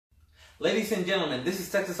Ladies and gentlemen, this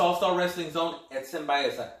is Texas All-Star Wrestling Zone at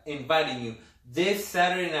Sembayasa, inviting you this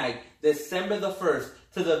Saturday night, December the 1st,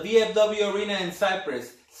 to the VFW Arena in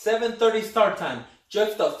Cypress, 7:30 start time,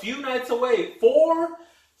 just a few nights away for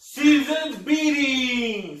Seasons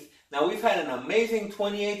Beatings. Now, we've had an amazing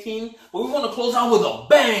 2018, but we want to close out with a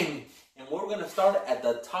bang. And we're going to start at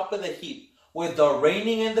the top of the heap with the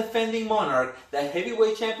reigning and defending monarch, the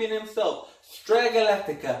heavyweight champion himself, Strega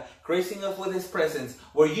Galactica, gracing us with his presence,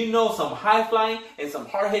 where you know some high-flying and some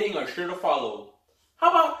hard-hitting are sure to follow. How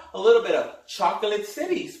about a little bit of Chocolate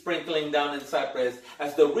City sprinkling down in Cypress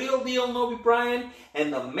as the real deal Noble Bryan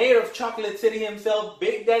and the mayor of Chocolate City himself,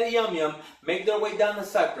 Big Daddy Yum Yum, make their way down to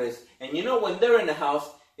Cypress. And you know, when they're in the house,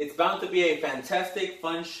 it's bound to be a fantastic,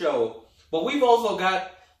 fun show. But we've also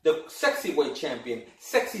got the sexy weight champion,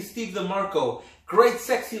 Sexy Steve DeMarco, Great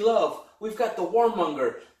Sexy Love. We've got the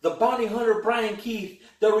Warmonger, the Bounty Hunter Brian Keith,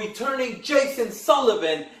 the returning Jason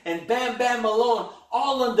Sullivan, and Bam Bam Malone,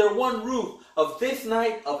 all under one roof of this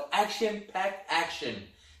night of action-packed action.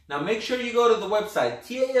 Now make sure you go to the website,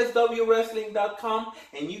 taswwrestling.com,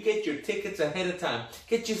 and you get your tickets ahead of time.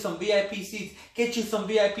 Get you some VIP seats, get you some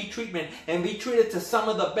VIP treatment, and be treated to some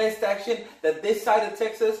of the best action that this side of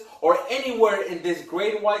Texas or anywhere in this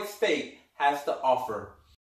great white state has to offer.